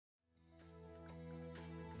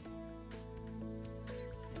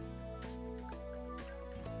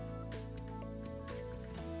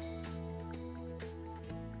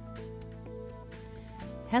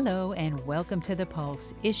Hello and welcome to The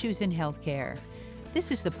Pulse, Issues in Healthcare.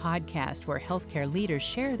 This is the podcast where healthcare leaders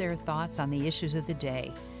share their thoughts on the issues of the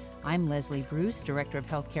day. I'm Leslie Bruce, Director of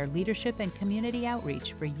Healthcare Leadership and Community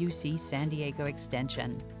Outreach for UC San Diego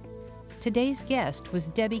Extension. Today's guest was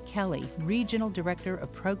Debra Kelley, Regional Director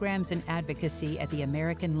of Programs and Advocacy at the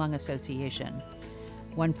American Lung Association.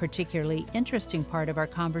 One particularly interesting part of our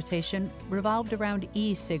conversation revolved around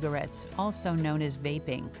e-cigarettes, also known as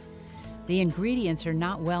vaping. The ingredients are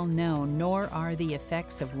not well known, nor are the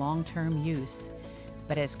effects of long-term use.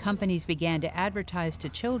 But as companies began to advertise to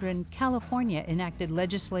children, California enacted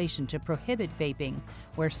legislation to prohibit vaping,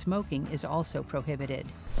 where smoking is also prohibited.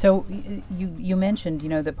 So you mentioned,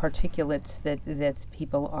 the particulates that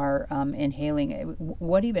people are inhaling.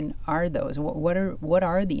 What even are those? What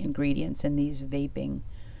are the ingredients in these vaping?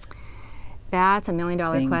 That's $1 million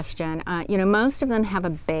things? question. Most of them have a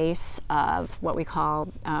base of what we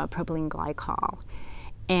call propylene glycol.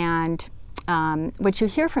 And what you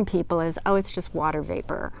hear from people is, oh, it's just water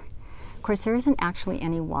vapor. Of course, there isn't actually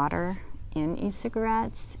any water in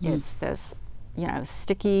e-cigarettes. It's this,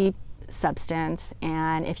 sticky substance.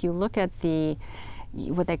 And if you look at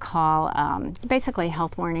what they call basically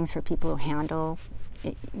health warnings for people who handle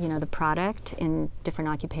the product in different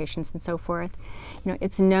occupations and so forth,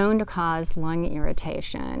 it's known to cause lung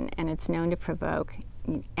irritation, and it's known to provoke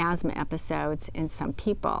asthma episodes in some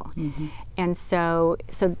people. And so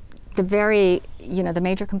the the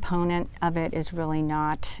major component of it is really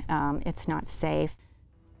not, it's not safe.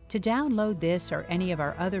 To download this or any of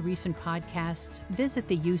our other recent podcasts, visit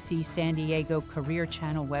the UC San Diego Career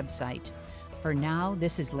Channel website. For now,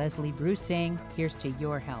 this is Leslie Bruce saying, here's to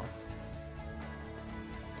your health.